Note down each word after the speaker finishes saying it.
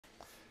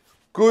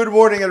Good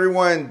morning,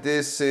 everyone.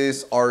 This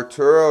is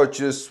Arturo,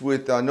 just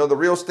with another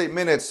Real Estate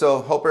Minute.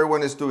 So, hope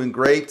everyone is doing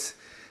great.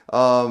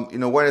 One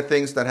of the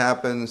things that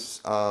happens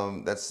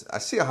that's I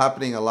see it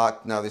happening a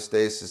lot now these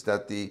days is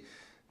that the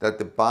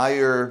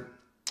buyer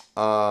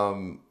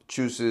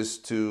chooses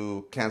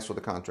to cancel the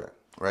contract,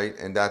 right?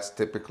 And that's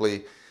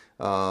typically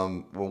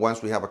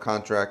once we have a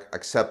contract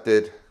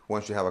accepted,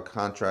 once you have a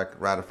contract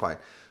ratified.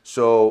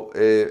 So,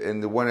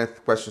 and one of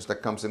the questions that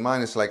comes in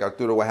mind is like,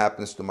 Arturo, what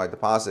happens to my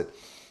deposit?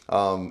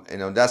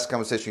 That's a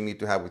conversation you need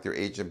to have with your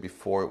agent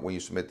before when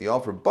you submit the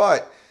offer.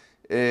 But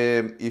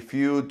if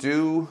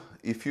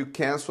you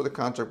cancel the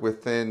contract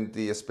within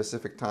the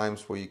specific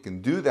times where you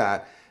can do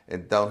that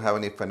and don't have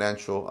any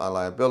financial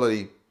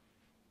liability,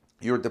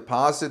 your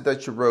deposit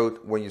that you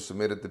wrote when you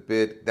submitted the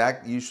bid,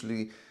 that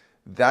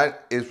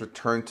is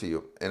returned to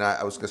you. And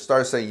I was going to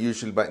start saying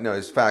usually, but no,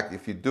 it's fact.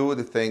 If you do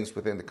the things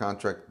within the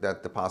contract,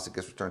 that deposit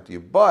gets returned to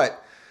you.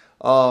 But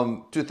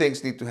two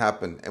things need to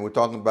happen, and we're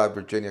talking about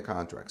Virginia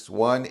contracts.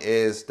 One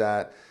is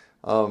that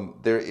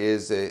there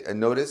is a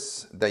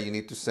notice that you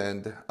need to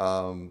send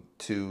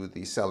to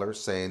the seller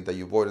saying that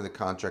you voided the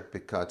contract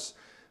because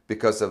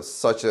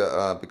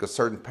of because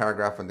certain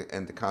paragraph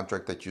in the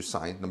contract that you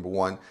signed. Number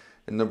one,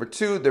 and number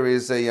two, there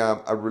is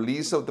a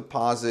release of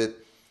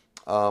deposit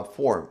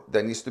form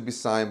that needs to be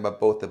signed by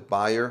both the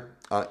buyer,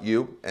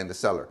 you, and the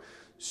seller.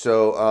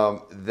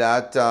 So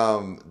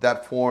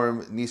that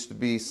form needs to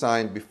be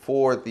signed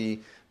before the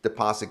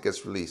deposit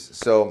gets released.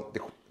 So the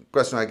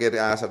question I get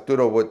asked,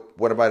 Arturo,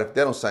 what about if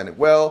they don't sign it?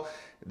 Well,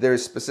 there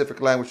is specific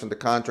language in the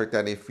contract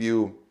that if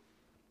you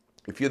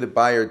the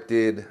buyer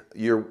it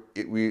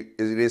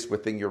is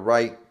within your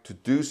right to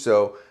do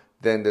so,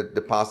 then the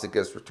deposit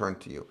gets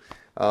returned to you.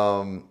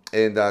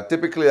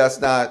 Typically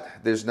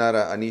there's not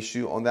an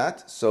issue on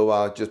that. So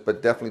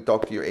but definitely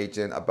talk to your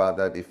agent about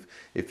that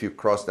if you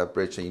cross that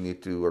bridge and you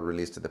need to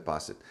release the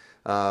deposit.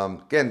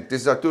 Again,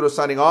 this is Arturo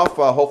signing off.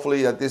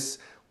 Hopefully this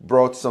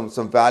brought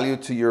some value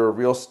to your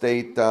real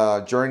estate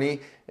journey.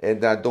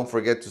 And don't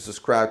forget to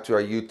subscribe to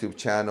our YouTube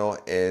channel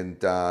and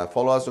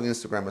follow us on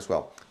Instagram as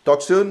well.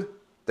 Talk soon.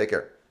 Take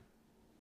care.